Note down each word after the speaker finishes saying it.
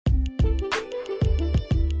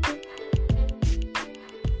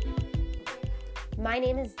My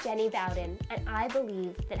name is Jenny Bowden, and I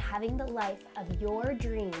believe that having the life of your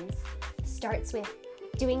dreams starts with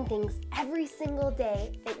doing things every single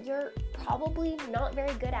day that you're probably not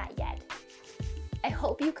very good at yet. I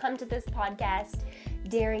hope you come to this podcast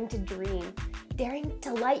daring to dream, daring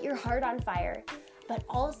to light your heart on fire, but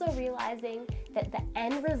also realizing that the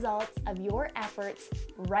end results of your efforts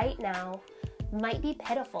right now might be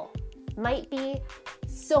pitiful, might be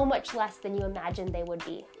so much less than you imagined they would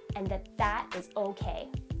be, and that is okay.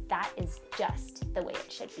 That is just the way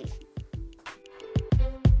it should be.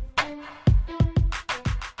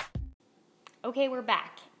 Okay, we're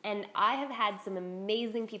back, and I have had some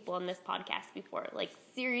amazing people on this podcast before, like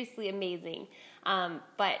seriously amazing.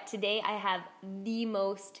 But today I have the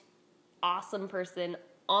most awesome person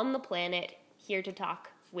on the planet here to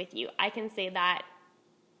talk with you. I can say that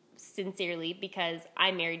sincerely because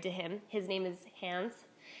I'm married to him. His name is Hans,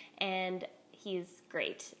 and he's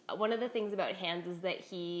great. One of the things about Hans is that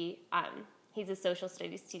he's a social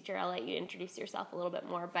studies teacher. I'll let you introduce yourself a little bit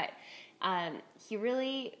more, but he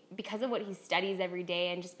really, because of what he studies every day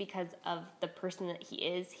and just because of the person that he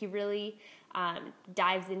is, he really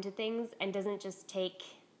dives into things and doesn't just take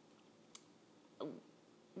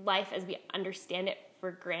life as we understand it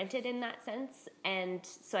for granted in that sense. And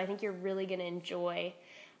so I think you're really going to enjoy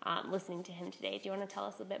listening to him today. Do you want to tell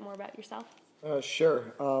us a bit more about yourself?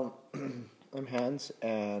 Sure. I'm Hans,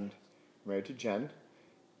 and I'm married to Jen,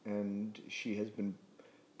 and she has been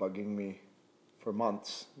bugging me for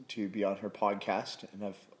months to be on her podcast, and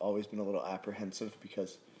I've always been a little apprehensive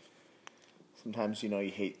because sometimes, you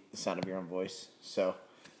hate the sound of your own voice. So,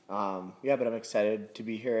 but I'm excited to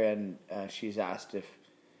be here, and she's asked if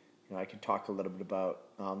I could talk a little bit about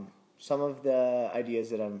some of the ideas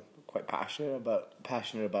that I'm quite passionate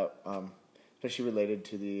about, especially related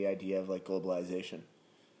to the idea of like globalization.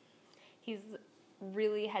 He's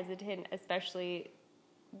really hesitant, especially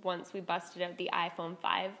once we busted out the iPhone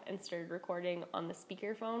 5 and started recording on the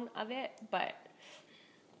speakerphone of it, but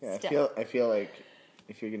yeah, still. I feel like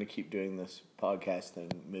if you're going to keep doing this podcast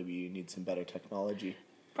thing, maybe you need some better technology.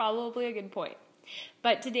 Probably a good point.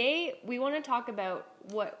 But today we want to talk about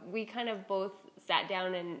what we kind of both sat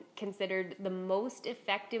down and considered the most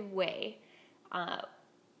effective way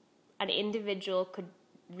an individual could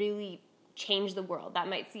really change the world. That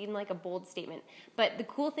might seem like a bold statement, but the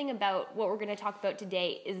cool thing about what we're going to talk about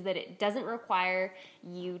today is that it doesn't require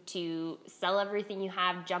you to sell everything you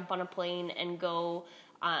have, jump on a plane, and go,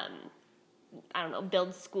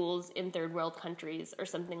 build schools in third world countries or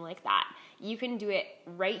something like that. You can do it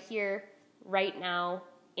right here, right now,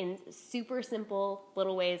 in super simple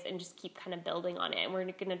little ways, and just keep kind of building on it. And we're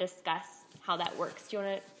going to discuss how that works. Do you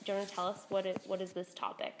want to tell us what is this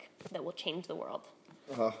topic that will change the world?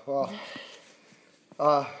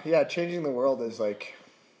 Changing the world is like,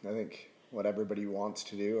 I think, what everybody wants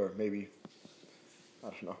to do, or maybe, I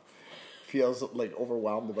don't know, feels like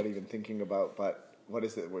overwhelmed about even thinking about, but what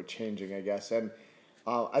is it we're changing, I guess. And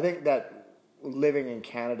I think that living in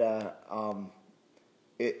Canada,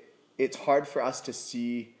 it's hard for us to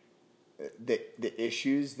see the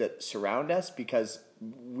issues that surround us because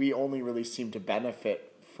we only really seem to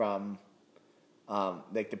benefit from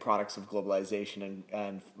the products of globalization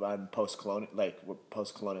and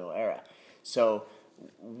post-colonial era. So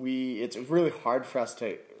it's really hard for us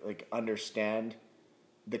to understand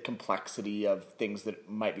the complexity of things that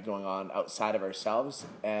might be going on outside of ourselves,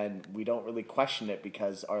 and we don't really question it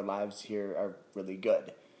because our lives here are really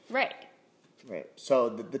good. Right. So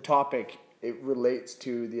the topic, it relates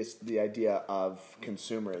to the idea of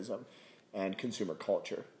consumerism and consumer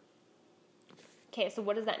culture. Okay, so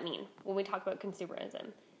what does that mean when we talk about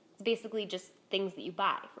consumerism? It's basically just things that you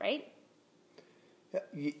buy, right?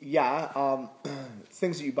 Yeah, it's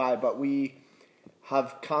things that you buy, but we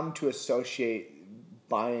have come to associate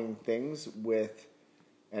buying things with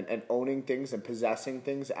and owning things and possessing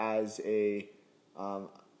things as a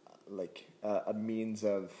means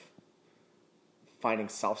of finding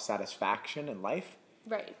self-satisfaction in life.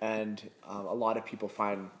 Right. And a lot of people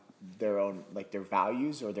find their own, their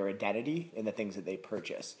values or their identity in the things that they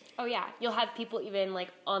purchase. Oh yeah, you'll have people even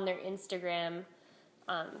on their Instagram,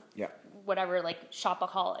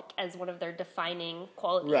 shopaholic as one of their defining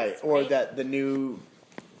qualities. Right, or that the new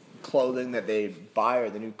clothing that they buy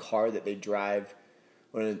or the new car that they drive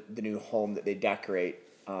or the new home that they decorate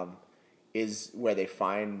is where they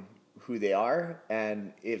find who they are.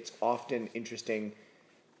 And it's often interesting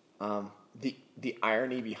the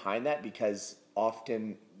irony behind that, because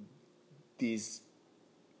often these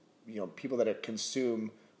people that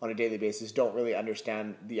consume on a daily basis don't really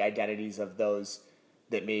understand the identities of those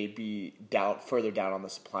that may be further down on the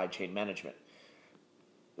supply chain management.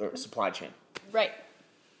 or supply chain. Right.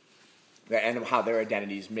 And how their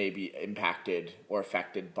identities may be impacted or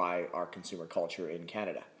affected by our consumer culture in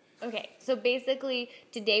Canada. Okay, so basically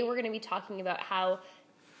today we're going to be talking about how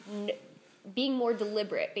being more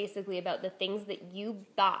deliberate basically about the things that you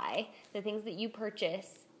buy, the things that you purchase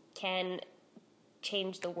can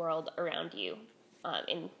change the world around you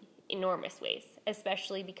in enormous ways,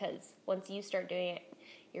 especially because once you start doing it,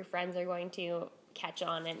 your friends are going to catch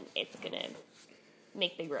on and it's going to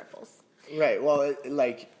make big ripples. Right. Well,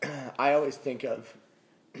 I always think of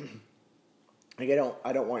like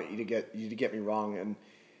I don't want you to get me wrong and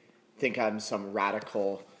think I'm some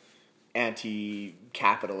radical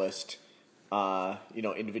anti-capitalist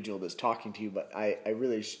individual that's talking to you, but I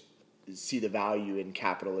really see the value in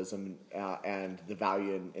capitalism and the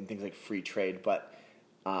value in things like free trade. But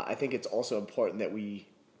I think it's also important that we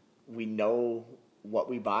know what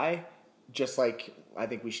we buy, just like I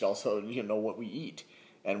think we should also know what we eat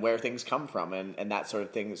and where things come from and that sort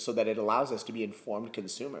of thing, so that it allows us to be informed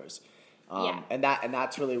consumers. And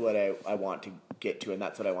that's really what I want to get to, and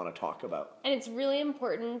that's what I want to talk about. And it's really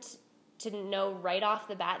important to know right off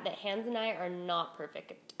the bat that Hans and I are not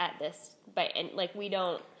perfect at this, we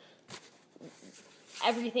don't.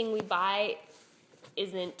 Everything we buy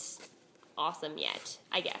isn't awesome yet,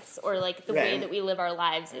 I guess, or the way that we live our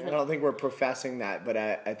lives isn't. I don't think we're professing that, but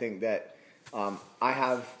I think that I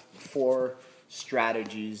have 4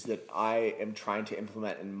 strategies that I am trying to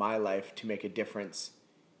implement in my life to make a difference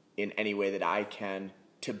in any way that I can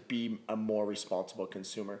to be a more responsible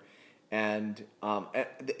consumer. And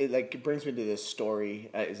it brings me to this story.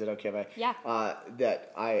 Is it okay if I? Yeah.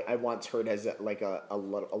 That I once heard as a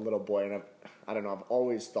little boy, and I don't know. I've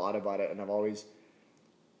always thought about it, and I've always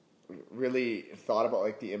really thought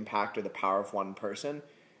about the impact or the power of one person.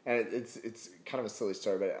 And it's kind of a silly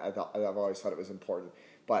story, but I've always thought it was important.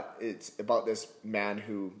 But it's about this man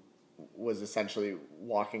who was essentially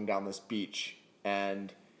walking down this beach,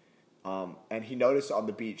 and he noticed on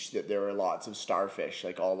the beach that there were lots of starfish,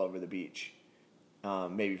 all over the beach.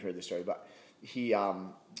 Maybe you've heard the story, but he,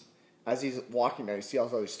 as he's walking there, he sees all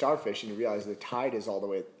these starfish, and he realizes the tide is all the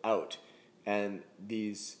way out, and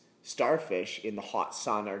these starfish in the hot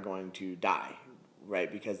sun are going to die,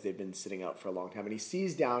 right? Because they've been sitting out for a long time. And he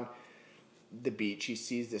sees down the beach, he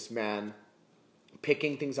sees this man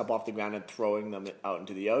picking things up off the ground and throwing them out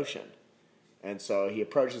into the ocean. And so he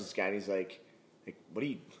approaches this guy, and he's like, what are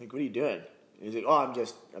you doing? And he's like, oh,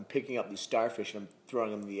 I'm picking up these starfish and I'm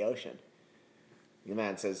throwing them in the ocean. And the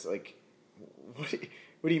man says, what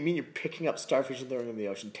do you mean you're picking up starfish and throwing them in the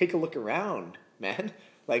ocean? Take a look around, man.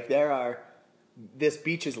 This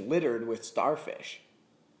beach is littered with starfish.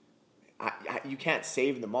 You can't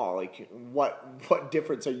save them all. What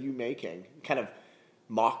difference are you making? Kind of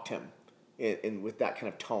mocked him with that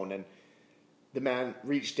kind of tone. And the man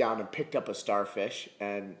reached down and picked up a starfish,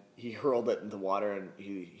 and he hurled it into the water, and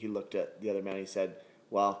he looked at the other man and he said,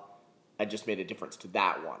 well, I just made a difference to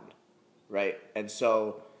that one, right? And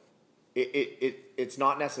so it's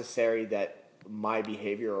not necessary that my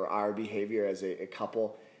behavior or our behavior as a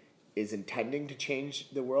couple is intending to change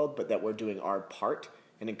the world, but that we're doing our part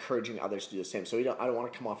and encouraging others to do the same. So I don't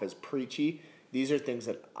want to come off as preachy. These are things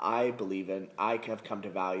that I believe in, I have come to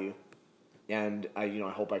value, and I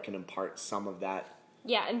hope I can impart some of that.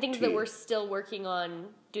 Yeah, and things that we're still working on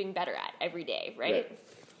doing better at every day, right?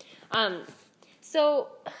 So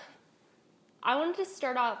I wanted to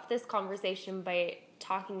start off this conversation by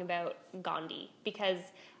talking about Gandhi, because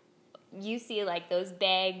you see those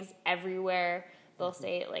bags everywhere. They'll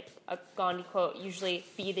say a Gandhi quote, usually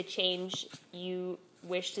 "Be the change you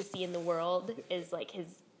wish to see in the world" is his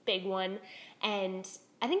big one. And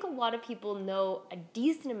I think a lot of people know a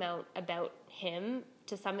decent amount about him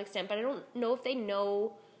to some extent, but I don't know if they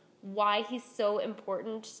know why he's so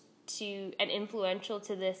important to and influential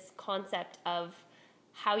to this concept of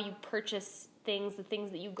how you purchase things, the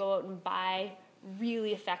things that you go out and buy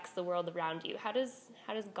really affects the world around you. How does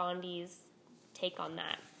Gandhi's take on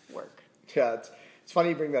that work? Yeah, it's funny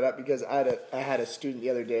you bring that up, because I had a student the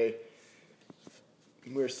other day.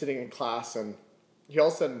 We were sitting in class, and he all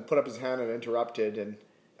of a sudden put up his hand and interrupted, and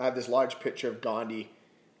I had this large picture of Gandhi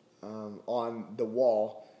on the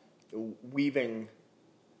wall weaving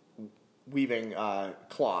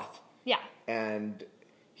cloth. Yeah. And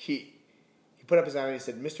he put up his hand and he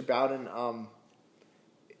said, "Mr. Bowden,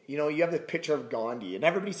 you have this picture of Gandhi, and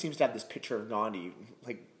everybody seems to have this picture of Gandhi.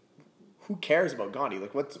 Who cares about Gandhi?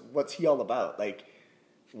 What's he all about?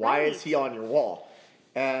 Why is he on your wall?"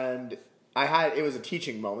 And it was a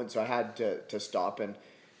teaching moment, so I had to stop, and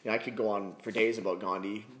I could go on for days about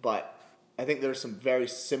Gandhi, but I think there's some very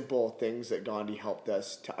simple things that Gandhi helped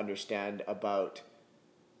us to understand about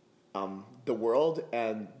the world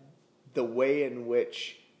and the way in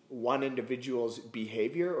which one individual's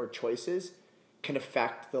behavior or choices can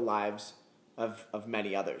affect the lives of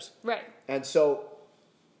many others. Right. And so,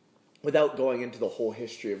 without going into the whole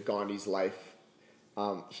history of Gandhi's life,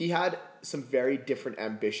 he had some very different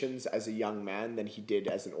ambitions as a young man than he did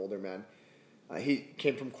as an older man. He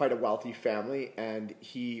came from quite a wealthy family, and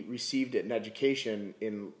he received an education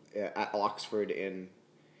at Oxford in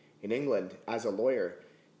England as a lawyer.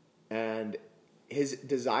 And his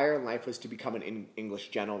desire in life was to become an English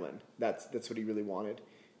gentleman. That's what he really wanted.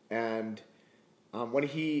 And when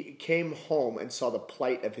he came home and saw the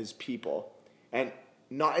plight of his people, and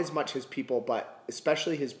not as much his people, but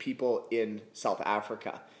especially his people in South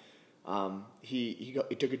Africa, he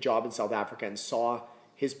took a job in South Africa and saw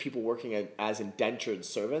his people working as indentured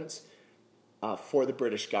servants for the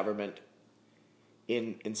British government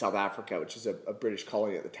in South Africa, which is a British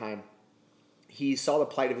colony at the time. He saw the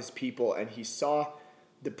plight of his people, and he saw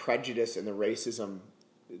the prejudice and the racism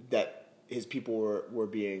that his people were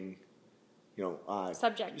being,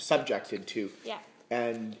 subjected to. Yeah.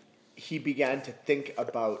 And he began to think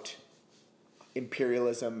about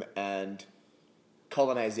imperialism and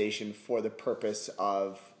colonization for the purpose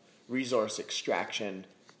of resource extraction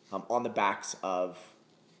on the backs of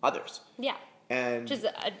others. Yeah. And which is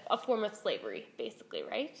a form of slavery, basically,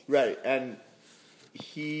 right? Right. And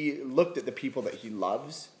he looked at the people that he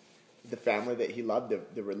loves, the family that he loved,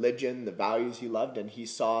 the religion, the values he loved, and he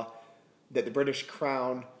saw that the British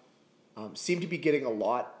Crown seemed to be getting a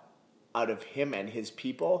lot out of him and his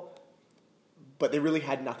people, but they really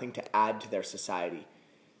had nothing to add to their society.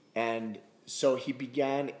 And so he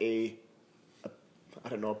began a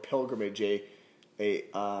pilgrimage, a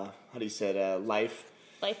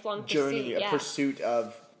lifelong journey, pursuit, a pursuit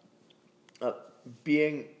of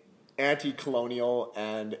being anti-colonial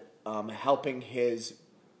and helping his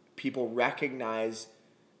people recognize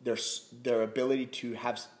their ability to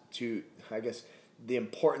the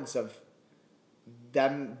importance of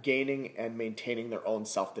them gaining and maintaining their own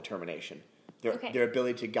self-determination, their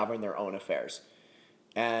ability to govern their own affairs.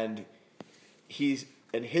 And his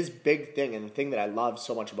big thing, and the thing that I love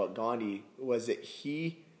so much about Gandhi, was that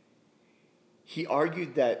he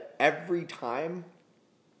argued that every time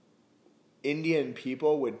Indian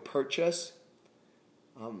people would purchase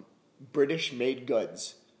British-made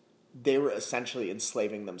goods, they were essentially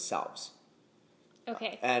enslaving themselves.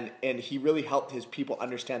 Okay. And he really helped his people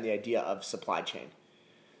understand the idea of supply chain.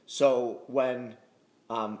 So when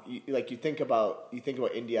you think about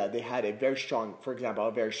India, they had a very strong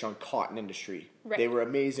cotton industry. Right. They were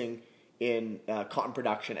amazing in cotton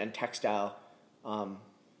production and textile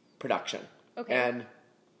production. Okay. And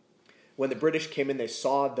when the British came in, they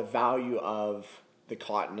saw the value of the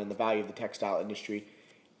cotton and the value of the textile industry,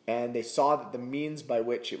 and they saw that the means by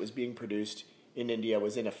which it was being produced in India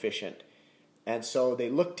was inefficient. And so they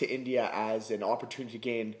looked to India as an opportunity to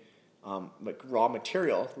gain raw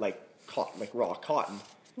material, like raw cotton.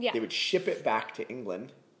 Yeah. They would ship it back to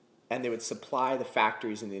England, and they would supply the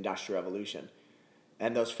factories in the Industrial Revolution.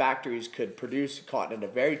 And those factories could produce cotton at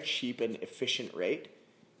a very cheap and efficient rate,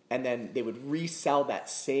 and then they would resell that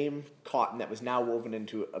same cotton that was now woven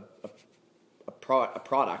into a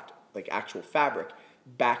product, like actual fabric,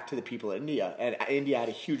 back to the people in India. And India had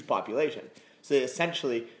a huge population. So they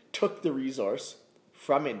essentially took the resource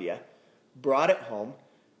from India, brought it home,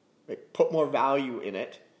 put more value in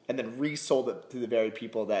it, and then resold it to the very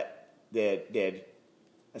people that they had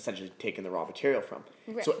essentially taken the raw material from.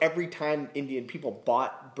 Right. So every time Indian people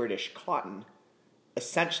bought British cotton,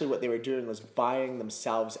 essentially what they were doing was buying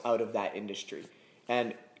themselves out of that industry.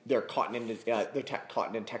 And their cotton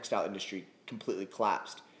and textile industry completely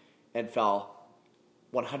collapsed and fell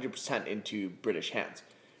 100% into British hands.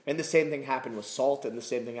 And the same thing happened with salt, and the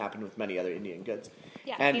same thing happened with many other Indian goods.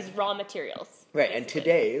 Yeah, and, these raw materials. Right,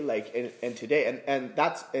 basically. and today,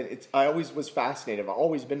 I always was fascinated. I've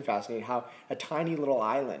always been fascinated how a tiny little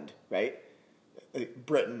island, right,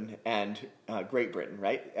 Britain and Great Britain,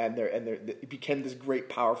 right, and it became this great,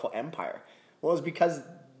 powerful empire. Well, it's because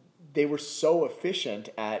they were so efficient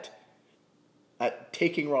at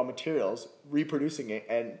taking raw materials, reproducing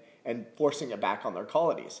it, and forcing it back on their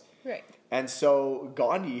colonies. Right. And so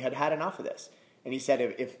Gandhi had enough of this. And he said,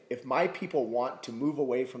 if my people want to move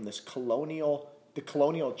away from the colonial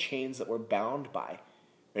chains that we're bound by,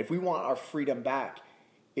 if we want our freedom back,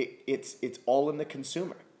 it's all in the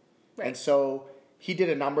consumer. Right. And so he did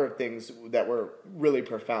a number of things that were really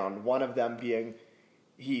profound. One of them being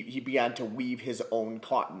he began to weave his own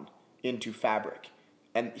cotton into fabric.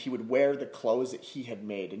 and he would wear the clothes that he had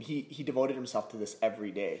made, and he devoted himself to this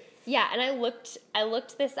every day. Yeah, and I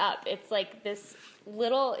looked this up. It's like this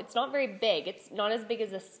little, it's not very big. It's not as big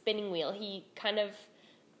as a spinning wheel. He kind of,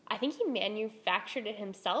 I think he manufactured it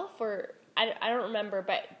himself, or I don't remember,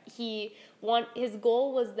 but his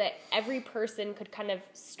goal was that every person could kind of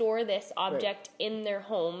store this object in their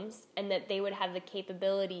homes, and that they would have the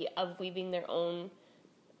capability of weaving their own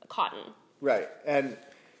cotton. Right, and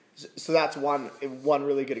so that's one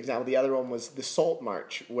really good example. The other one was the Salt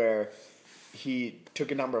March, where he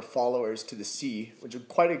took a number of followers to the sea, which was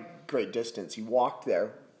quite a great distance. He walked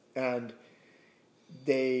there, and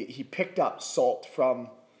he picked up salt from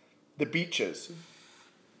the beaches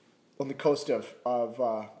on the coast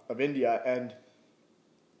of India, and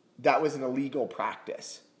that was an illegal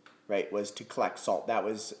practice, right? Was to collect salt. That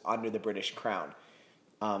was under the British Crown,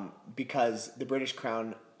 because the British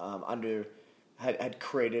Crown had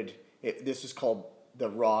created it. This was called the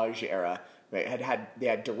Raj era. Right, they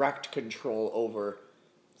had direct control over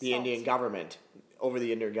the Indian government,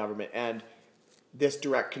 and this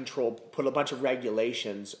direct control put a bunch of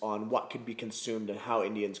regulations on what could be consumed and how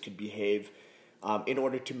Indians could behave, in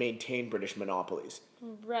order to maintain British monopolies.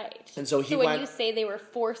 Right. And so when you say they were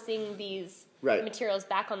forcing these materials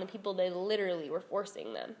back on the people, they literally were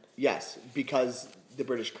forcing them. Yes, because the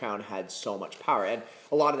British Crown had so much power, and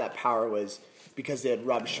a lot of that power was because they had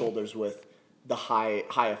rubbed shoulders with the high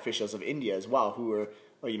officials of India as well, who were,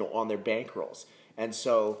 on their bankrolls. And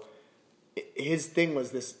so his thing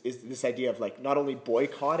was this idea of like not only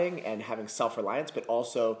boycotting and having self-reliance, but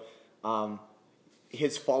also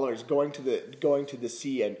his followers going to the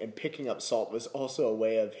sea and picking up salt was also a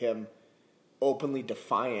way of him openly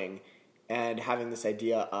defying and having this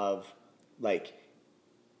idea of like,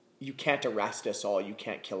 you can't arrest us all, you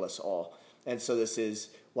can't kill us all. And so this is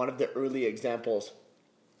one of the early examples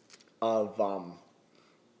of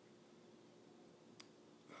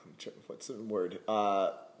what's the word?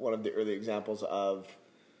 One of the early examples of,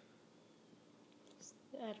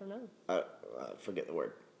 I don't know. Forget the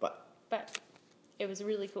word, but it was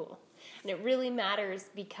really cool, and it really matters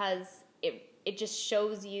because it just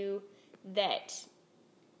shows you that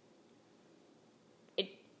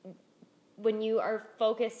when you are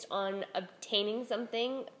focused on obtaining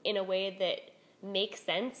something in a way that makes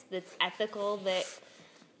sense, that's ethical, that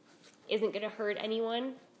isn't going to hurt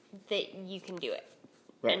anyone, that you can do it.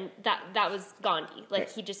 Right. And that was Gandhi.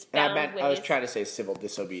 Like, he just found ways. I was trying to say civil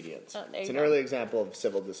disobedience. Oh, it's an early example of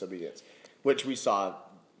civil disobedience, which we saw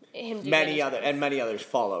many others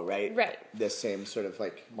follow, right? Right. This same sort of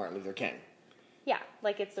like Martin Luther King. Yeah,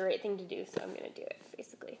 like it's the right thing to do, so I'm going to do it,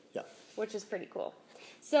 basically. Yeah. Which is pretty cool.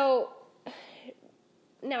 So,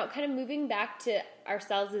 now kind of moving back to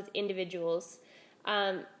ourselves as individuals,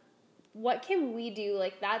 what can we do?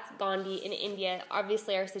 Like, that's Gandhi in India.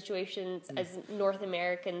 Obviously, our situations as North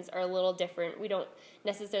Americans are a little different. We don't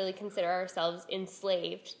necessarily consider ourselves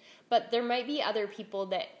enslaved. But there might be other people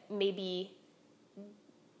that maybe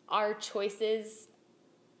our choices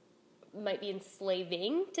might be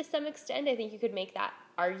enslaving to some extent. I think you could make that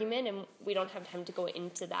argument, and we don't have time to go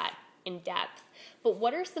into that in depth. But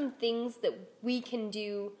what are some things that we can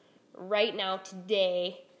do right now,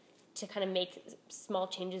 today, to kind of make small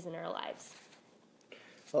changes in our lives?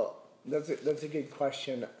 Well, that's a good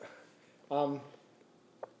question. And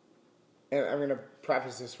I'm going to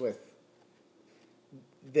preface this with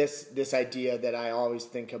this idea that I always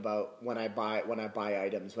think about when I buy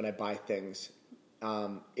items, when I buy things,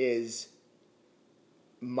 is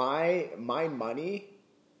my money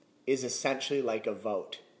is essentially like a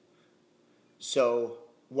vote. So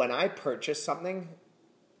when I purchase something,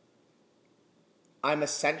 I'm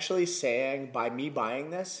essentially saying, by me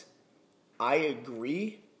buying this, I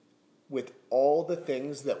agree with all the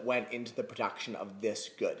things that went into the production of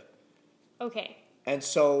this good. Okay. And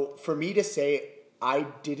so for me to say I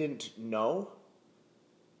didn't know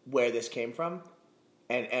where this came from,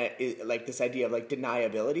 and like this idea of like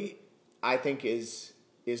deniability, I think is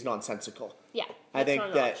nonsensical. Yeah, that's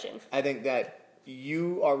not an option. I think that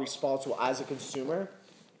you are responsible as a consumer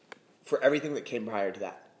for everything that came prior to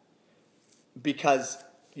that, because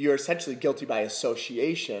you're essentially guilty by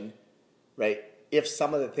association, right? If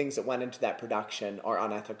some of the things that went into that production are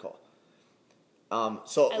unethical. I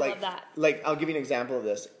love that. Like, I'll give you an example of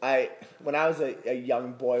this. When I was a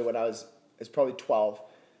young boy, when I was probably 12,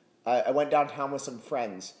 I went downtown with some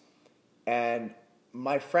friends, and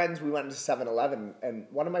my friends, we went into 7-Eleven, and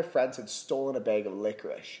one of my friends had stolen a bag of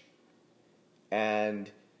licorice. And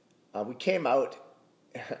we came out,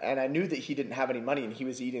 and I knew that he didn't have any money, and he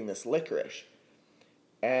was eating this licorice.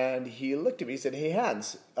 And he looked at me and said, "Hey,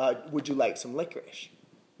 Hans, would you like some licorice?"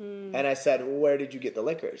 And I said, well, where did you get the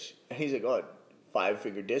licorice? And he's like, oh,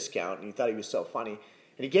 5-figure discount. And he thought he was so funny.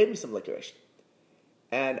 And he gave me some licorice.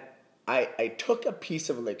 And I took a piece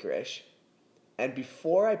of licorice, and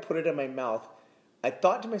before I put it in my mouth, I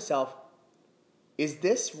thought to myself, is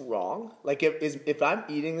this wrong? Like, if I'm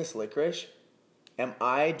eating this licorice, am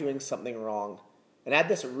I doing something wrong? And I had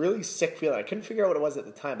this really sick feeling. I couldn't figure out what it was at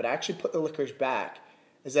the time, but I actually put the licorice back.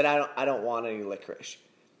 I said, I don't want any licorice.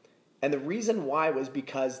 And the reason why was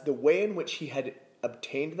because the way in which he had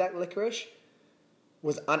obtained that licorice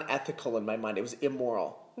was unethical in my mind. It was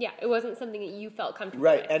immoral. Yeah, it wasn't something that you felt comfortable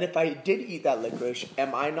Right, with. and if I did eat that licorice,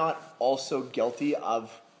 am I not also guilty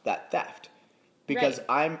of that theft? Because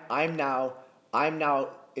Right. I'm now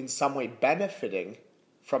in some way benefiting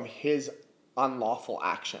from his unlawful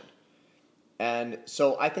action. And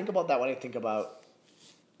so I think about that when I think about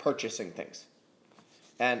purchasing things.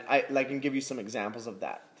 And I can give you some examples of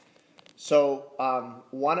that. So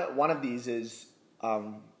one of these is,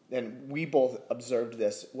 and we both observed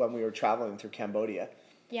this when we were traveling through Cambodia,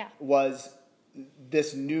 Yeah. was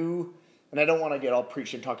this new, and I don't want to get all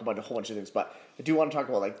preachy and talk about a whole bunch of things, but I do want to talk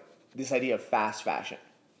about like this idea of fast fashion,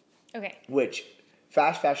 Okay. which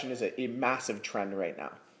fast fashion is a massive trend right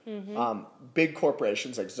now. Big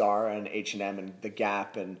corporations like Zara and H&M and The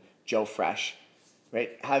Gap and Joe Fresh,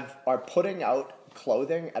 right, are putting out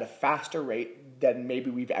clothing at a faster rate than maybe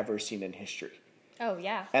we've ever seen in history. Oh,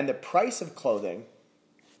 yeah. And the price of clothing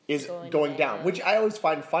is going down, down. which I always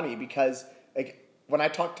find funny because like when I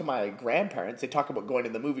talk to my grandparents, they talk about going to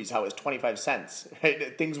the movies, how it was 25 cents,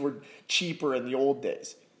 right? Things were cheaper in the old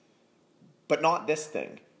days, but not this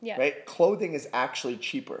thing, Yeah. right? Clothing is actually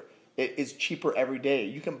cheaper. It is cheaper every day.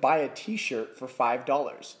 You can buy a t-shirt for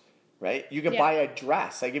 $5, right? You can Yeah. buy a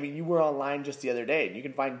dress. Like, I mean, you were online just the other day and you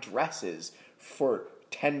can find dresses for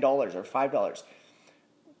 $10 or $5,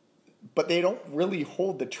 but they don't really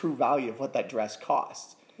hold the true value of what that dress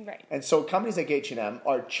costs. Right. And so companies like H&M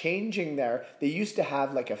are changing they used to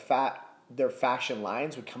have like their fashion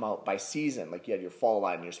lines would come out by season. Like you had your fall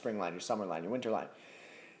line, your spring line, your summer line, your winter line.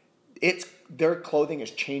 Their clothing is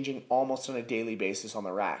changing almost on a daily basis on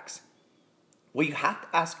the racks. Well, you have to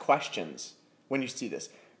ask questions when you see this.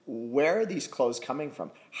 Where are these clothes coming from?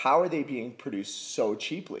 How are they being produced so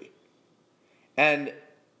cheaply? And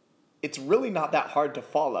it's really not that hard to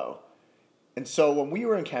follow. And so when we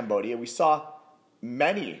were in Cambodia, we saw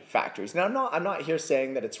many factories. Now, I'm not here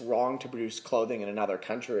saying that it's wrong to produce clothing in another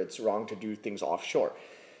country. It's wrong to do things offshore.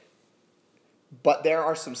 But there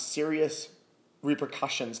are some serious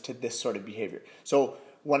repercussions to this sort of behavior. So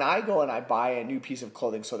when I go and I buy a new piece of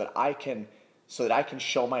clothing so that I can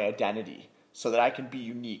show my identity, so that I can be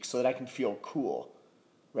unique, so that I can feel cool,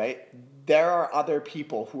 right? There are other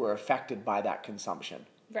people who are affected by that consumption.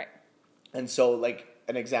 Right. And so, like,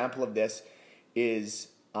 an example of this is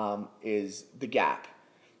The Gap.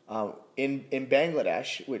 In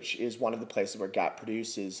Bangladesh, which is one of the places where Gap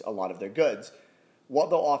produces a lot of their goods, what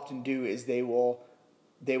they'll often do is they will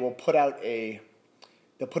put out a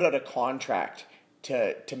contract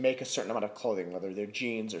to make a certain amount of clothing, whether they're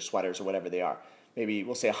jeans or sweaters or whatever they are. Maybe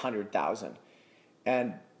we'll say 100,000,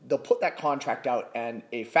 and they'll put that contract out, and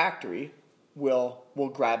a factory will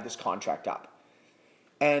grab this contract up.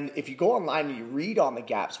 And if you go online and you read on the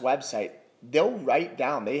Gap's website, they'll write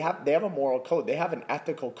down, they have a moral code. They have an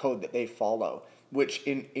ethical code that they follow, which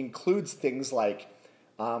includes things like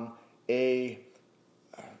they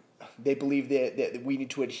believe that we need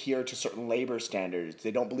to adhere to certain labor standards.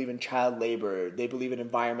 They don't believe in child labor. They believe in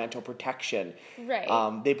environmental protection.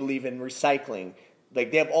 Right. They believe in recycling.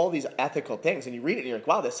 Like, they have all these ethical things, and you read it and you're like,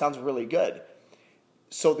 wow, this sounds really good.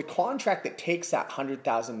 So the contract that takes that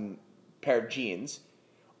 100,000 pair of jeans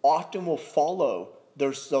often will follow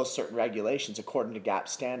those certain regulations according to Gap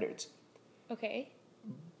standards. Okay.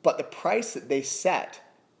 But the price that they set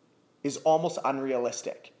is almost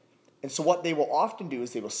unrealistic. And so what they will often do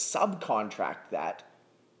is they will subcontract that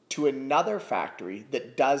to another factory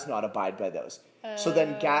that does not abide by those. So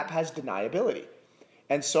then Gap has deniability.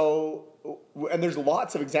 And so, and there's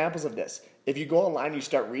lots of examples of this. If you go online and you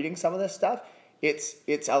start reading some of this stuff,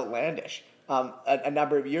 it's outlandish. A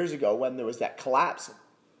number of years ago, when there was that collapse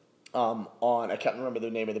I can't remember the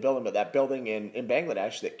name of the building, but that building in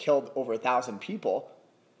Bangladesh that killed over 1,000 people,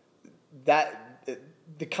 that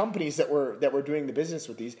the companies that were doing the business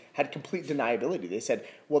with these had complete deniability. They said,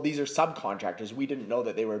 well, these are subcontractors. We didn't know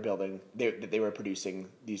that they were producing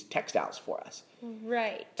these textiles for us.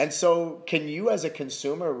 Right. And so can you as a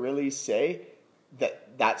consumer really say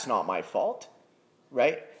that that's not my fault,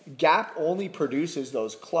 right? Gap only produces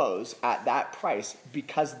those clothes at that price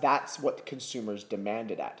because that's what consumers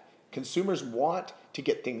demand it at. Consumers want to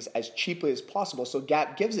get things as cheaply as possible. So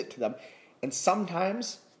Gap gives it to them. And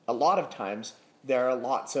sometimes, a lot of times, there are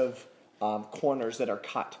lots of corners that are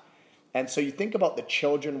cut. And so you think about the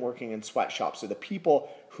children working in sweatshops, or the people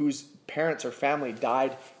whose parents or family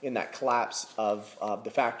died in that collapse of the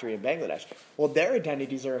factory in Bangladesh. Well, their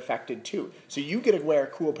identities are affected too. So you get to wear a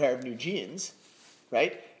cool pair of new jeans,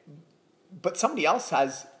 right? But somebody else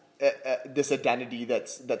has this identity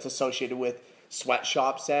that's associated with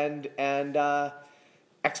sweatshops and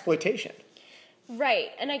exploitation. Right.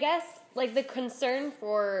 And I guess like the concern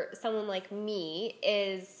for someone like me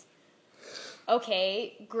is,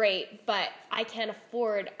 okay, great, but I can't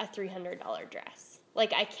afford a $300 dress.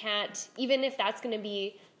 Like I can't, even if that's going to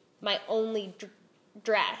be my only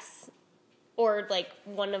dress or like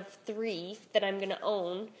one of 3 that I'm going to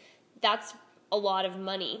own, that's a lot of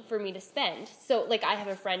money for me to spend. So like I have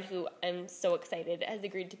a friend who I'm so excited has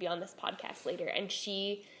agreed to be on this podcast later, and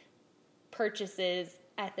she purchases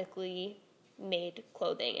ethically made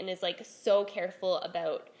clothing and is like so careful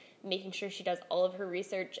about making sure she does all of her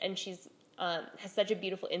research, and she's has such a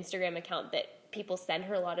beautiful Instagram account that people send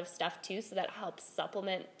her a lot of stuff too, so that helps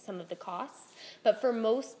supplement some of the costs. But for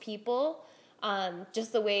most people,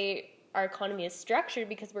 just the way our economy is structured,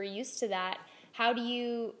 because we're used to that, how do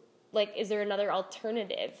you, like, is there another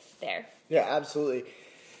alternative there? Yeah, absolutely.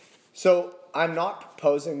 So I'm not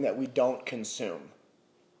proposing that we don't consume.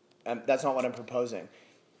 That's not what I'm proposing.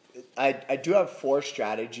 I do have 4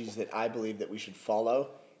 strategies that I believe that we should follow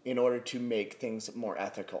in order to make things more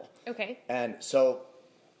ethical. Okay. And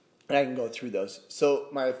I can go through those. So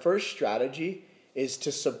my first strategy is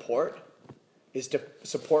to support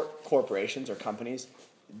corporations or companies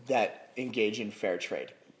that engage in fair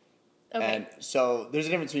trade. Okay. And so there's a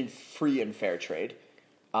difference between free and fair trade.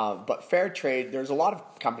 But fair trade, there's a lot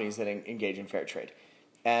of companies that engage in fair trade.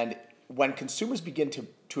 And when consumers begin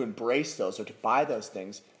to embrace those or to buy those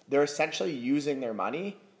things, they're essentially using their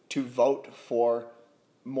money to vote for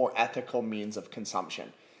more ethical means of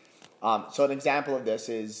consumption. So an example of this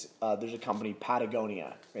is there's a company,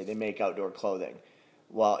 Patagonia, right? They make outdoor clothing.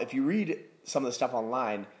 Well, if you read some of the stuff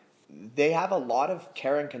online, they have a lot of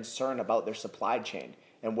care and concern about their supply chain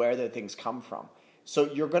and where their things come from.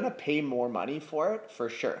 So you're going to pay more money for it, for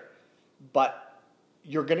sure. But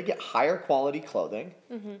you're going to get higher quality clothing.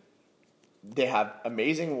 Mm-hmm. They have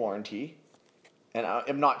amazing warranty. And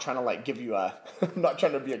I'm not trying to like give you I'm not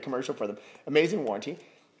trying to be a commercial for them. Amazing warranty.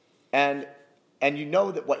 And you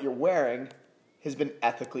know that what you're wearing has been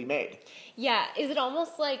ethically made. Yeah. Is it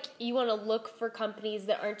almost like you want to look for companies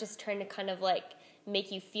that aren't just trying to kind of like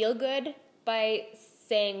make you feel good by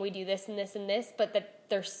saying we do this and this and this, but that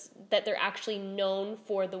they're actually known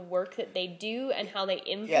for the work that they do and how they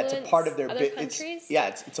influence it's a part of their other countries?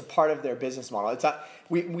 It's a part of their business model. It's not,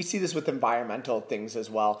 we see this with environmental things as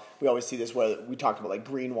well. We always see this where we talk about like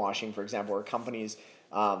greenwashing, for example, where companies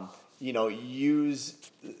use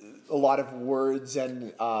a lot of words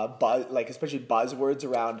and especially buzzwords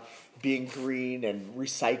around being green and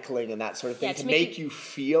recycling and that sort of thing to make you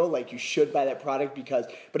feel like you should buy that product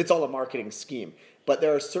but it's all a marketing scheme. But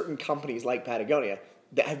there are certain companies like Patagonia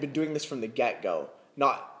that have been doing this from the get-go.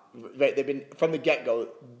 They've been from the get-go.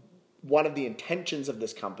 One of the intentions of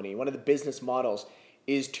this company, one of the business models,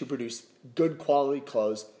 is to produce good quality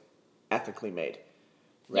clothes, ethically made.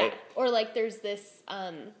 Right? Yeah. Or like there's this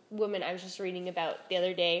woman I was just reading about the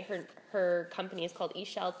other day. Her company is called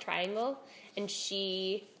eShell Triangle, and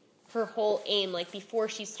her whole aim, like before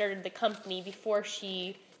she started the company, before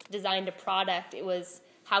she designed a product, it was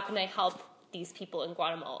how can I help these people in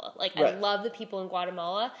Guatemala? Like, right. I love the people in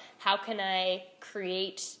Guatemala. How can I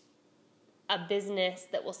create a business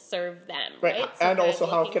that will serve them? Right. So and also,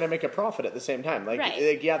 how can I make a profit at the same time? Like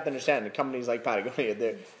you have to understand, the companies like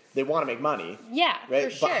Patagonia, they want to make money. Yeah, right? For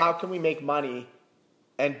sure. But how can we make money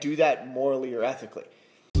and do that morally or ethically?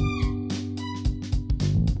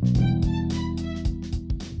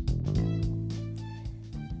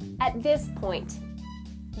 At this point,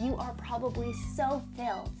 you are probably so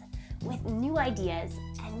filled with new ideas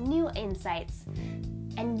and new insights,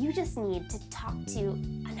 and you just need to talk to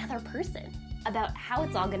another person about how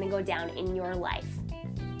it's all going to go down in your life.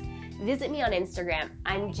 Visit me on Instagram.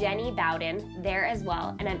 I'm Jenny Bowden there as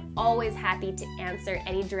well, and I'm always happy to answer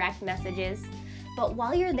any direct messages. But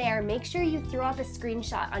while you're there, make sure you throw up a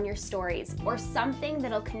screenshot on your stories or something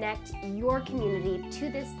that'll connect your community to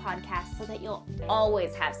this podcast so that you'll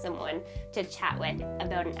always have someone to chat with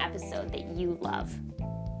about an episode that you love.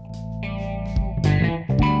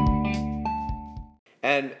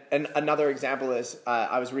 And another example is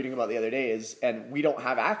I was reading about the other day and we don't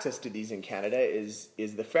have access to these in Canada is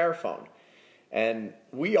the Fairphone. And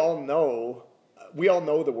we all know we all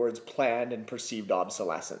know the words planned and perceived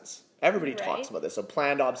obsolescence. Everybody Right. talks about this. So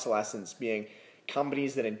planned obsolescence being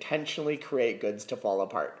companies that intentionally create goods to fall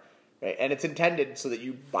apart, right? And it's intended so that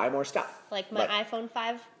you buy more stuff. Like my iPhone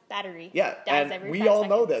 5 battery. Yeah, dies and every we 5 all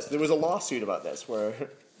know seconds. this. There was a lawsuit about this where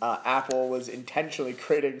Apple was intentionally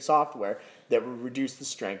creating software that would reduce the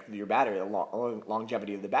strength of your battery, the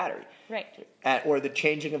longevity of the battery. Right. Or the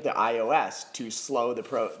changing of the iOS to slow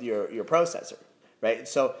your processor, right?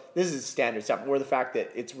 So this is standard stuff. Or the fact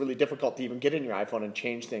that it's really difficult to even get in your iPhone and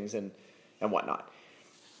change things and whatnot.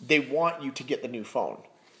 They want you to get the new phone.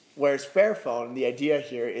 Whereas Fairphone, the idea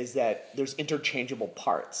here is that there's interchangeable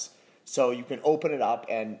parts. So you can open it up,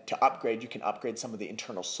 and to upgrade, you can upgrade some of the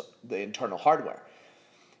internal hardware.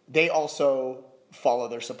 They also follow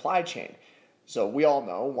their supply chain. So we all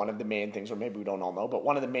know one of the main things, or maybe we don't all know, but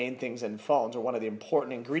one of the main things in phones, or one of the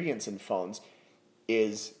important ingredients in phones,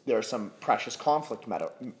 is there are some precious conflict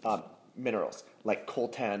minerals like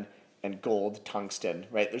coltan and gold, tungsten,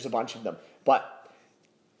 right? There's a bunch of them. But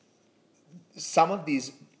some of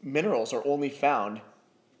these minerals are only found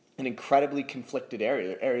in incredibly conflicted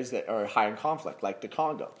areas that are high in conflict, like the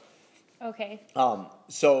Congo. Okay.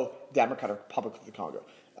 So Democratic Republic of the Congo.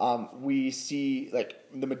 We see like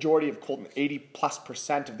the majority of coltan,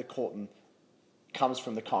 80+% of the coltan comes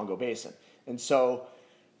from the Congo Basin. And so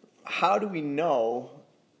how do we know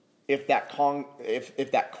if that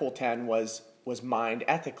coltan was mined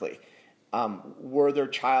ethically? Were there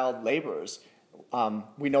child laborers?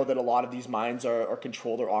 We know that a lot of these mines are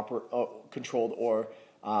controlled or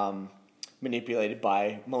manipulated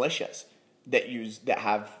by militias that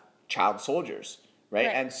have child soldiers, right?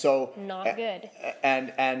 And so not good.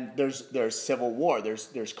 And there's civil war.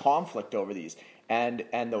 There's conflict over these, and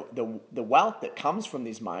the wealth that comes from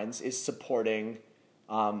these mines is supporting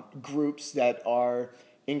groups that are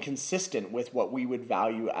inconsistent with what we would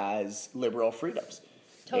value as liberal freedoms.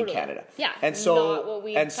 Totally. In Canada. Yeah, and so not what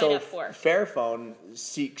we sign up for. Fairphone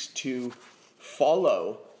seeks to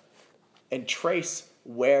follow and trace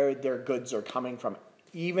where their goods are coming from,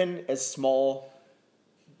 even as small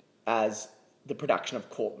as the production of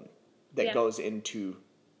coltan that goes into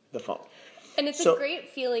the phone. And it's a great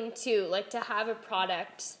feeling too, like to have a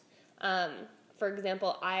product. For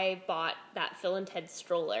example, I bought that Phil and Ted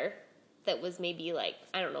stroller that was maybe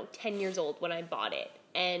 10 years old when I bought it.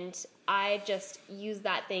 And I just use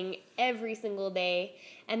that thing every single day.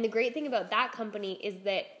 And the great thing about that company is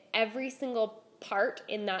that every single part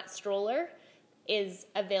in that stroller is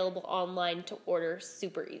available online to order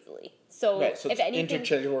super easily. So, if it's anything,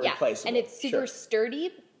 interchangeable, replaceable. and it's super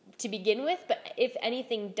sturdy to begin with. But if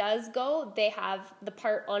anything does go, they have the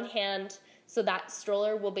part on hand, so that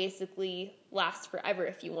stroller will basically last forever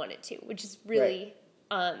if you want it to. Which is really,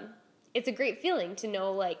 it's a great feeling to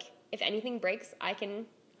know if anything breaks, I can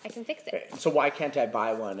fix it. Right. So why can't I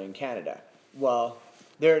buy one in Canada? Well,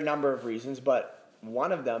 there are a number of reasons, but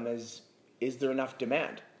one of them is there enough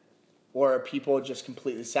demand? Or are people just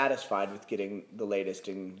completely satisfied with getting the latest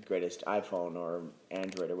and greatest iPhone or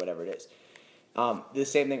Android or whatever it is? The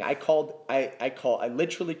same thing. I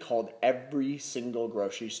literally called every single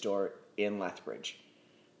grocery store in Lethbridge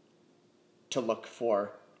to look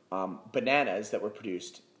for bananas that were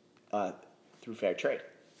produced through fair trade.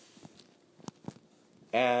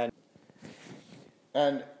 And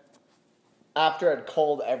after I'd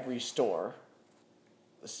called every store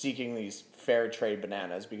seeking these fair trade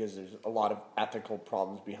bananas, because there's a lot of ethical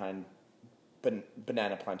problems behind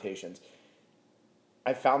banana plantations,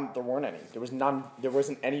 I found there weren't any. There was none. There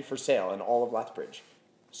wasn't any for sale in all of Lethbridge.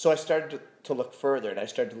 So I started to look further, and I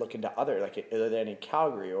started to look into other, are there any in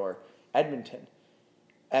Calgary or Edmonton?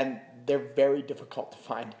 And they're very difficult to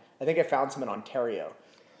find. I think I found some in Ontario.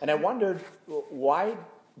 And I wondered, why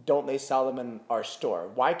don't they sell them in our store?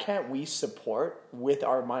 Why can't we support with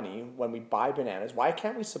our money when we buy bananas? Why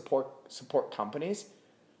can't we support companies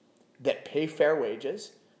that pay fair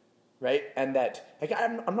wages, right? And that,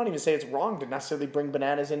 I'm not even saying it's wrong to necessarily bring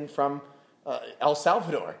bananas in from El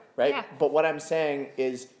Salvador, right? Yeah. But what I'm saying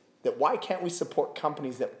is that why can't we support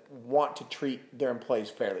companies that want to treat their employees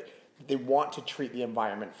fairly, that they want to treat the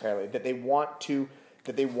environment fairly, that they want to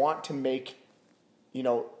make,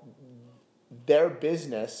 their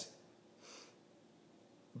business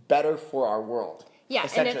better for our world. Yeah,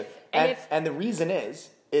 essentially. And the reason is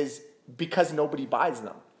because nobody buys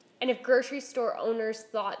them. And if grocery store owners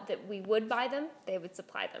thought that we would buy them, they would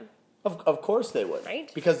supply them. Of course they would.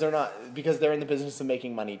 Right? Because they're in the business of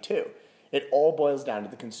making money too. It all boils down to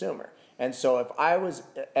the consumer. And so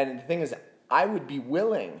and the thing is, I would be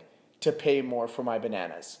willing to pay more for my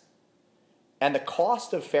bananas. And the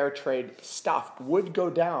cost of fair trade stuff would go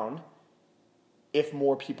down if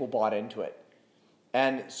more people bought into it.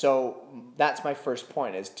 And so that's my first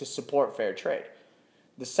point, is to support fair trade.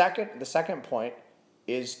 The second point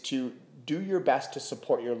is to do your best to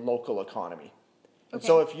support your local economy. And Okay.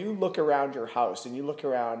 so if you look around your house and you look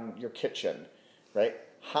around your kitchen, right,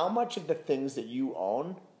 how much of the things that you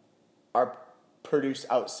own are produced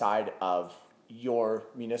outside of your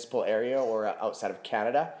municipal area or outside of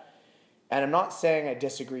Canada? And I'm not saying I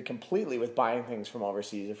disagree completely with buying things from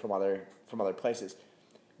overseas or from other places.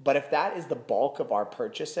 But if that is the bulk of our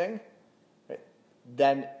purchasing, right,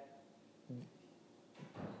 then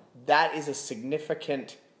that is a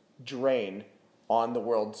significant drain on the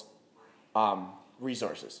world's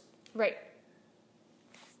resources. Right.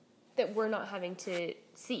 That we're not having to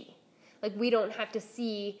see. Like, we don't have to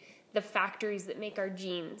see the factories that make our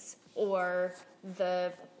jeans, or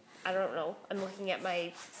I don't know, I'm looking at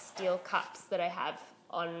my steel cups that I have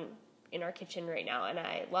in our kitchen right now, and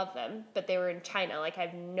I love them, but they were in China. Like, I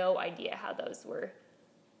have no idea how those were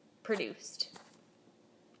produced.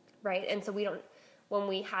 Right? And so when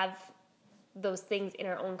we have those things in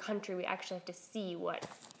our own country, we actually have to see what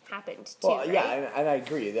happened too, Well, right? yeah, and I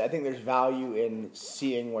agree. I think there's value in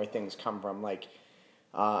seeing where things come from. Like,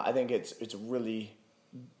 I think it's a really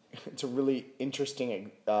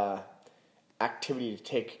interesting activity to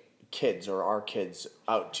take kids or our kids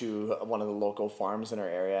out to one of the local farms in our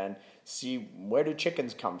area and see where do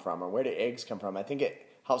chickens come from or where do eggs come from. I think it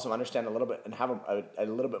helps them understand a little bit and have a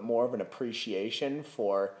little bit more of an appreciation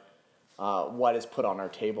for what is put on our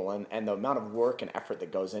table and the amount of work and effort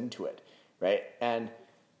that goes into it, right? And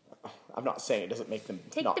I'm not saying it doesn't make them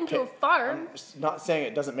Take not them to a farm. I'm not saying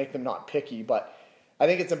it doesn't make them not picky, but I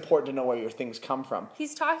think it's important to know where your things come from.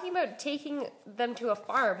 He's talking about taking them to a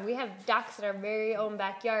farm. We have ducks in our very own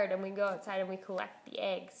backyard, and we go outside and we collect the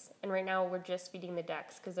eggs. And right now we're just feeding the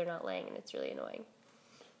ducks because they're not laying, and it's really annoying.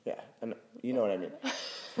 Yeah, and you know what I mean.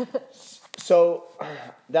 So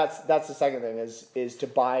that's the second thing is to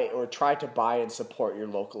buy or try to buy and support your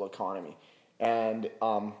local economy. And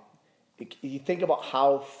you think about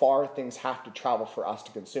how far things have to travel for us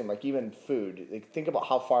to consume, like even food. Like, think about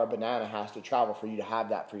how far a banana has to travel for you to have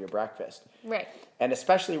that for your breakfast. Right. And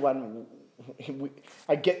especially when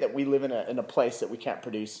I get that we live in a place that we can't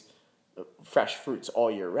produce fresh fruits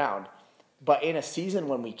all year round, but in a season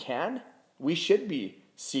when we can, we should be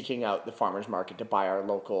seeking out the farmer's market to buy our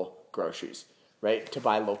local groceries, right? To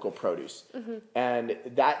buy local produce. Mm-hmm. And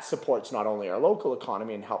that supports not only our local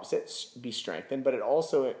economy and helps it be strengthened, but it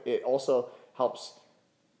also helps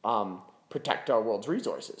protect our world's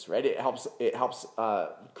resources, right? It helps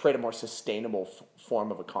create a more sustainable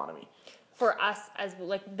form of economy. For us,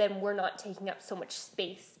 then we're not taking up so much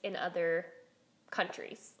space in other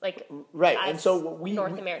countries, like right. And so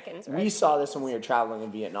North Americans. We saw this when we were traveling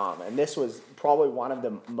in Vietnam, and this was probably one of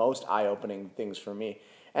the most eye-opening things for me.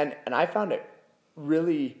 And I found it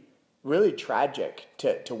really, really tragic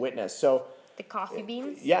to witness. So the coffee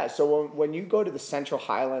beans? Yeah, so when you go to the Central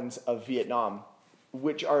Highlands of Vietnam,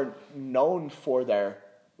 which are known for their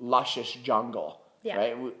luscious jungle, yeah.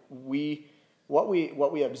 right? What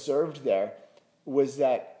we observed there was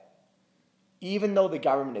that even though the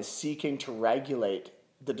government is seeking to regulate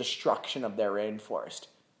the destruction of their rainforest,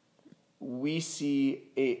 we see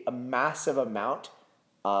a massive amount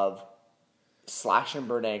of slash and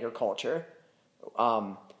burn agriculture,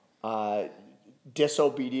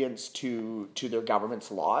 disobedience to their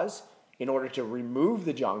government's laws in order to remove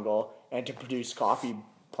the jungle and to produce coffee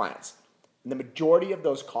plants. And the majority of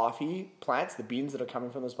those coffee plants, the beans that are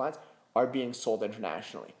coming from those plants, are being sold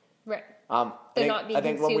internationally. Right. I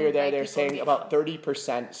think when we were there, they're saying about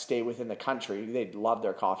 30% stay within the country. They love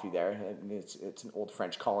their coffee there. And it's an old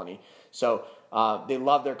French colony. So they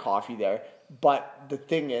love their coffee there. But the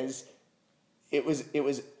thing is, it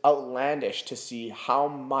was outlandish to see how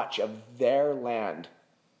much of their land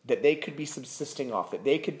that they could be subsisting off, that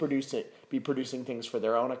they could be producing things for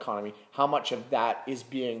their own economy, how much of that is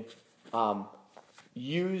being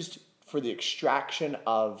used for the extraction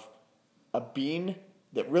of a bean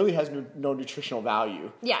that really has no nutritional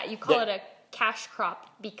value. Yeah, you call it a cash crop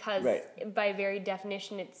because right. by very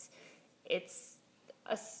definition it's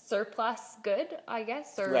a surplus good, I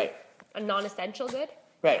guess, or right. a non-essential good.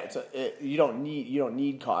 Right. So you don't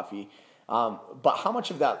need coffee, but how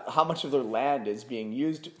much of their land is being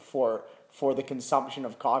used for the consumption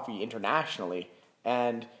of coffee internationally?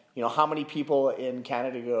 And how many people in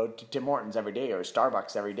Canada go to Tim Hortons every day or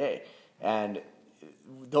Starbucks every day? And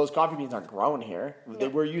those coffee beans aren't grown here. Yeah.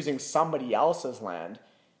 We're using somebody else's land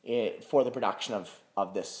for the production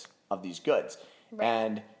of these goods. Right.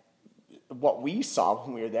 And what we saw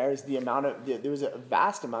when we were there is there was a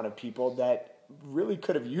vast amount of people that really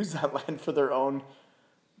could have used that land for their own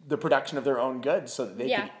the production of their own goods so that they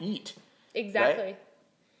could eat. Exactly. Right?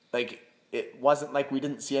 Like, it wasn't like we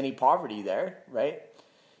didn't see any poverty there, right?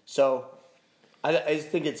 So I just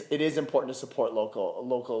think it is important to support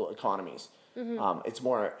local economies. It's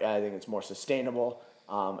more, I think it's more sustainable,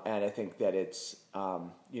 and I think that it's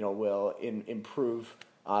will improve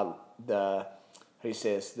the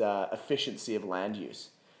the efficiency of land use.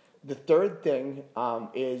 The third thing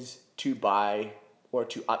is to buy or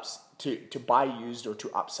to buy used or to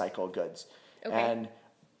upcycle goods. Okay. And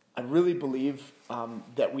I really believe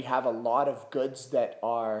that we have a lot of goods that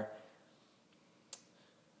are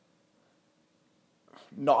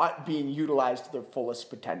not being utilized to their fullest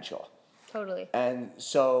potential. Totally. And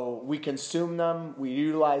so we consume them, we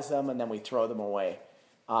utilize them, and then we throw them away.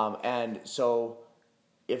 And so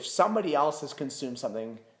if somebody else has consumed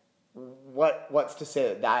something, what's to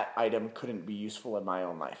say that item couldn't be useful in my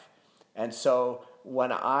own life? And so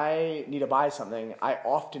when I need to buy something, I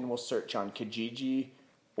often will search on Kijiji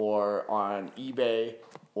or on eBay,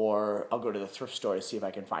 or I'll go to the thrift store to see if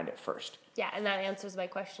I can find it first. Yeah, and that answers my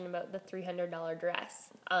question about the $300 dress.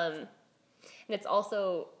 And it's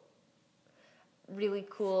also really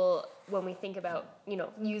cool when we think about,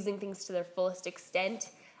 using things to their fullest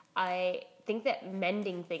extent. I think that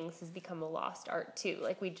mending things has become a lost art too.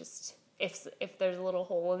 Like, we just, if there's a little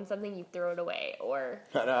hole in something, you throw it away, or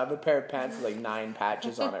I have a pair of pants with like 9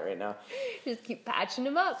 patches on it right now. Just keep patching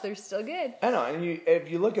them up. They're still good. I know, and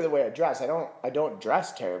if you look at the way I dress, I don't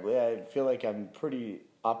dress terribly. I feel like I'm pretty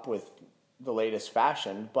up with the latest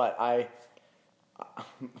fashion, but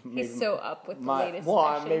He's so up with the latest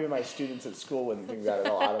fashion. Maybe my students at school wouldn't think that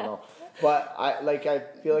at all. I don't know. But I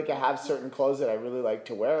feel like I have certain clothes that I really like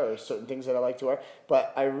to wear, or certain things that I like to wear.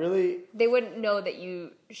 But they wouldn't know that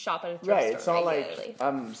you shop at a thrift store. Right, it's not regularly. like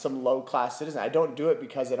I'm some low class citizen. I don't do it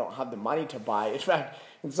because I don't have the money to buy. In fact,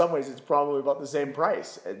 in some ways, it's probably about the same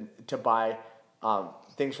price to buy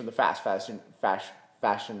things from the fast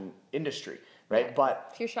fashion industry, right? Yeah. But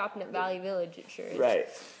if you're shopping at Valley Village, it sure is. Right.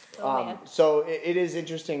 Oh, man. So it is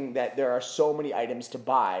interesting that there are so many items to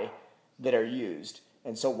buy that are used.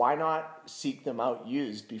 And so why not seek them out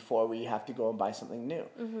used before we have to go and buy something new?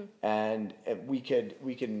 Mm-hmm. And we can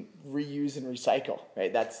reuse and recycle,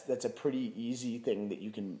 right? That's a pretty easy thing that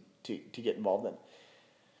you can to get involved in,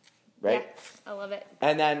 right? Yeah, I love it.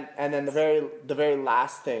 And then the very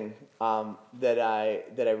last thing that I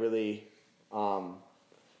really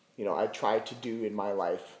I try to do in my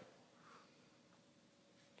life.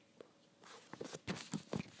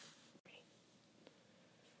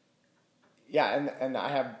 Yeah, and I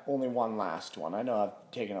have only one last one. I know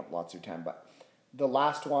I've taken up lots of your time, but the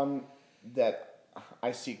last one that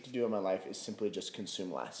I seek to do in my life is simply just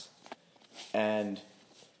consume less. And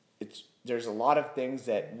there's a lot of things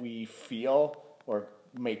that we feel or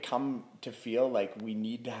may come to feel like we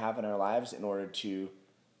need to have in our lives in order to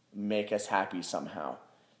make us happy somehow.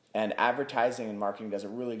 And advertising and marketing does a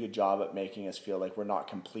really good job at making us feel like we're not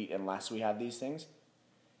complete unless we have these things.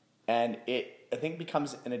 And it, I think,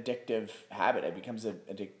 becomes an addictive habit. It becomes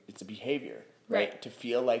it's a behavior, right? To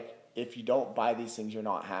feel like if you don't buy these things, you're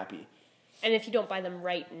not happy. And if you don't buy them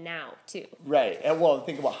right now, too. Right. And well,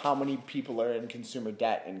 think about how many people are in consumer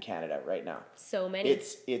debt in Canada right now. So many.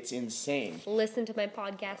 It's insane. Listen to my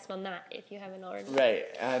podcast on that if you haven't already. Right.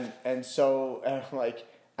 And so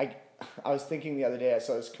I was thinking the other day, I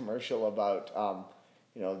saw this commercial about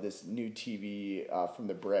this new TV from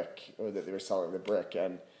the Brick, or that they were selling the Brick,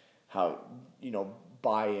 and how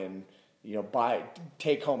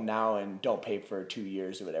take home now and don't pay for 2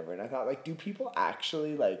 years or whatever. And I thought, like, do people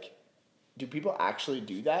actually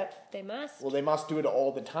do that? They must. Well, they must do it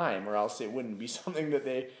all the time, or else it wouldn't be something that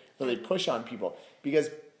they really push on people, because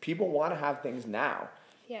people want to have things now.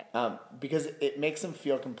 Yeah. Because it makes them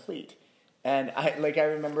feel complete. And I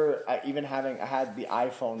remember I had the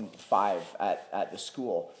iPhone 5 at the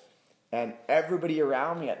school, and everybody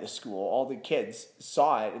around me at the school, all the kids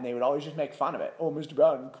saw it, and they would always just make fun of it. Oh, Mr.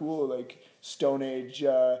 Bowden, cool, like Stone Age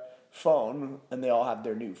phone, and they all have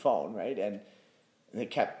their new phone, right? And they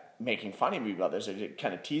kept making fun of me about this, or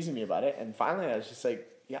kind of teasing me about it. And finally, I was just like,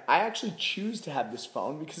 yeah, I actually choose to have this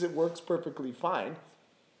phone because it works perfectly fine.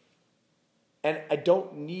 And I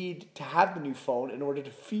don't need to have the new phone in order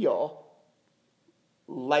to feel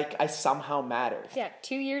like I somehow matter. Yeah,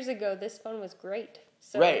 2 years ago, this phone was great.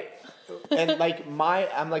 So. Right. And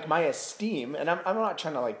my esteem, and I'm not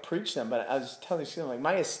trying to like preach them, but I was telling you, like,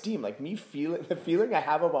 my esteem, like the feeling I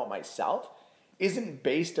have about myself isn't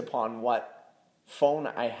based upon what phone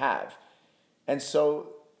I have. And so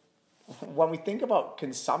when we think about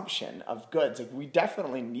consumption of goods, like, we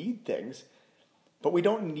definitely need things, but we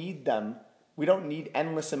don't need them We don't need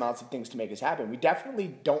endless amounts of things to make us happen. We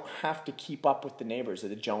definitely don't have to keep up with the neighbors or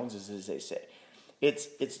the Joneses, as they say. It's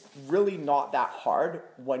really not that hard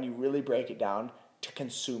when you really break it down to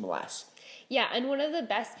consume less. Yeah, and one of the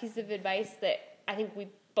best pieces of advice that I think we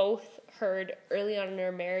both heard early on in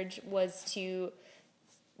our marriage was to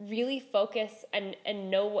really focus and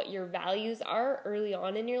know what your values are early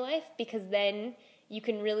on in your life, because then you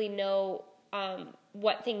can really know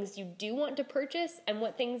what things you do want to purchase and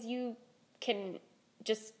what things you can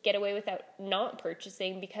just get away without not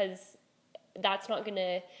purchasing, because that's not going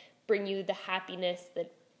to bring you the happiness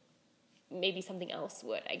that maybe something else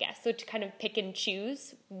would, I guess. So to kind of pick and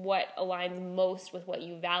choose what aligns most with what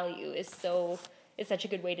you value is such a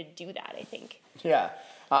good way to do that, I think. Yeah,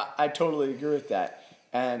 I totally agree with that.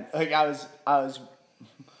 And like I was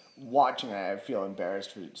watching, I feel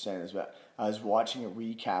embarrassed for saying this, but I was watching a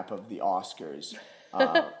recap of the Oscars.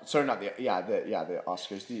 Sorry, not the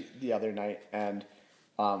Oscars the other night, and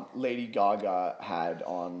Lady Gaga had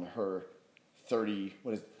on her $30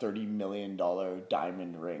 million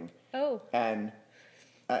diamond ring. Oh. And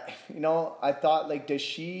I thought, like, I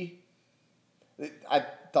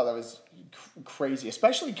thought that was crazy,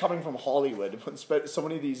 especially coming from Hollywood. So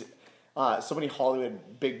many Hollywood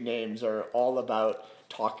big names are all about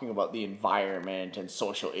talking about the environment and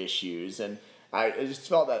social issues, and I just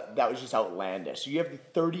felt that was just outlandish. You have the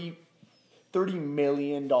 $30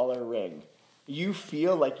 million ring. You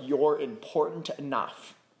feel like you're important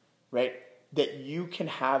enough, right, that you can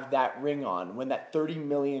have that ring on when that $30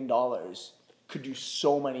 million could do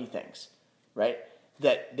so many things, right?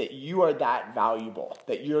 That you are that valuable,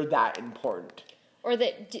 that you're that important. Or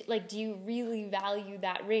that, do you really value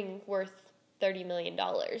that ring worth $30 million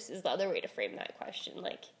is the other way to frame that question,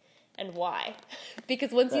 and why?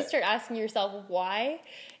 Because once you start asking yourself why,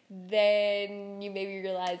 then you maybe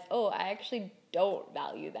realize, oh, I actually don't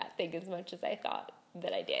value that thing as much as I thought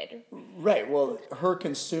that I did. Right. Well, her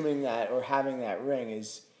consuming that or having that ring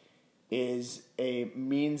is a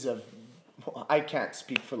means of. Well, I can't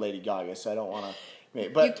speak for Lady Gaga, so I don't want to.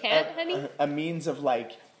 But you can't, honey. A means of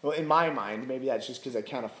well, in my mind, maybe that's just because I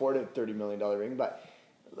can't afford a $30 million ring, but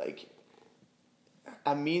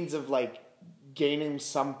a means of gaining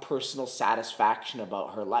some personal satisfaction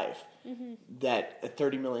about her life. Mm-hmm. That a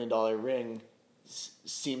 $30 million ring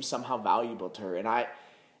seems somehow valuable to her, and I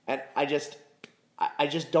just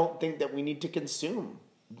don't think that we need to consume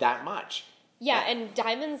that much. Yeah, and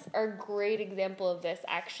diamonds are a great example of this,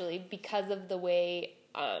 actually, because of the way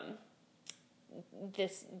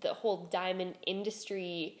the whole diamond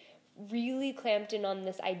industry really clamped in on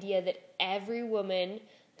this idea that every woman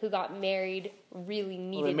who got married really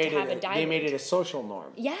needed to have a diamond. They made it a social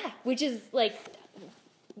norm. Yeah, which is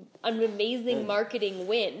an amazing marketing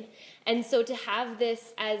win. And so to have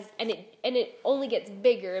this and it only gets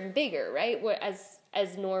bigger and bigger, right?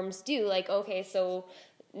 As norms do. Okay, so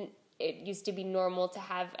it used to be normal to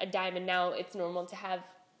have a diamond, now it's normal to have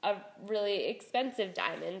a really expensive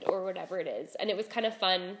diamond or whatever it is. And it was kind of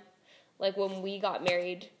fun. When we got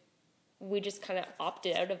married, we just kind of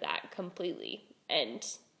opted out of that completely. And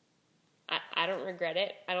I don't regret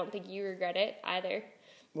it. I don't think you regret it either.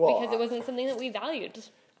 Well, because it wasn't something that we valued.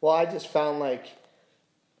 Well, I just found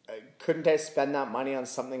couldn't I spend that money on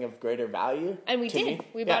something of greater value? And we did.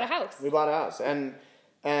 We bought a house. We bought a house. And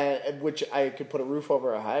which I could put a roof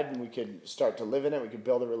over our head and we could start to live in it. We could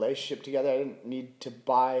build a relationship together. I didn't need to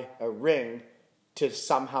buy a ring to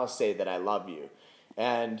somehow say that I love you.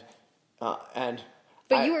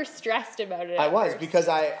 But you were stressed about it. I was, because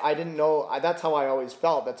I didn't know. That's how I always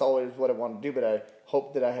felt. That's always what I wanted to do. But I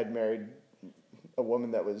hoped that I had married a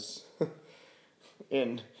woman that was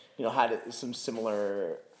had some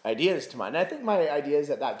similar ideas to mine. And I think my ideas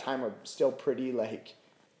at that time are still pretty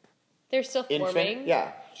they're still forming. Infant.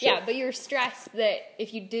 Yeah. Sure. Yeah, but you're stressed that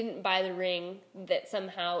if you didn't buy the ring, that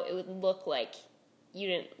somehow it would look like you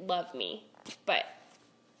didn't love me. But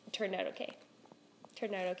it turned out okay.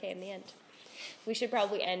 In the end. We should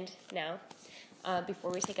probably end now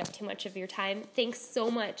before we take up too much of your time. Thanks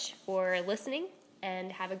so much for listening,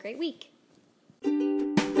 and have a great week.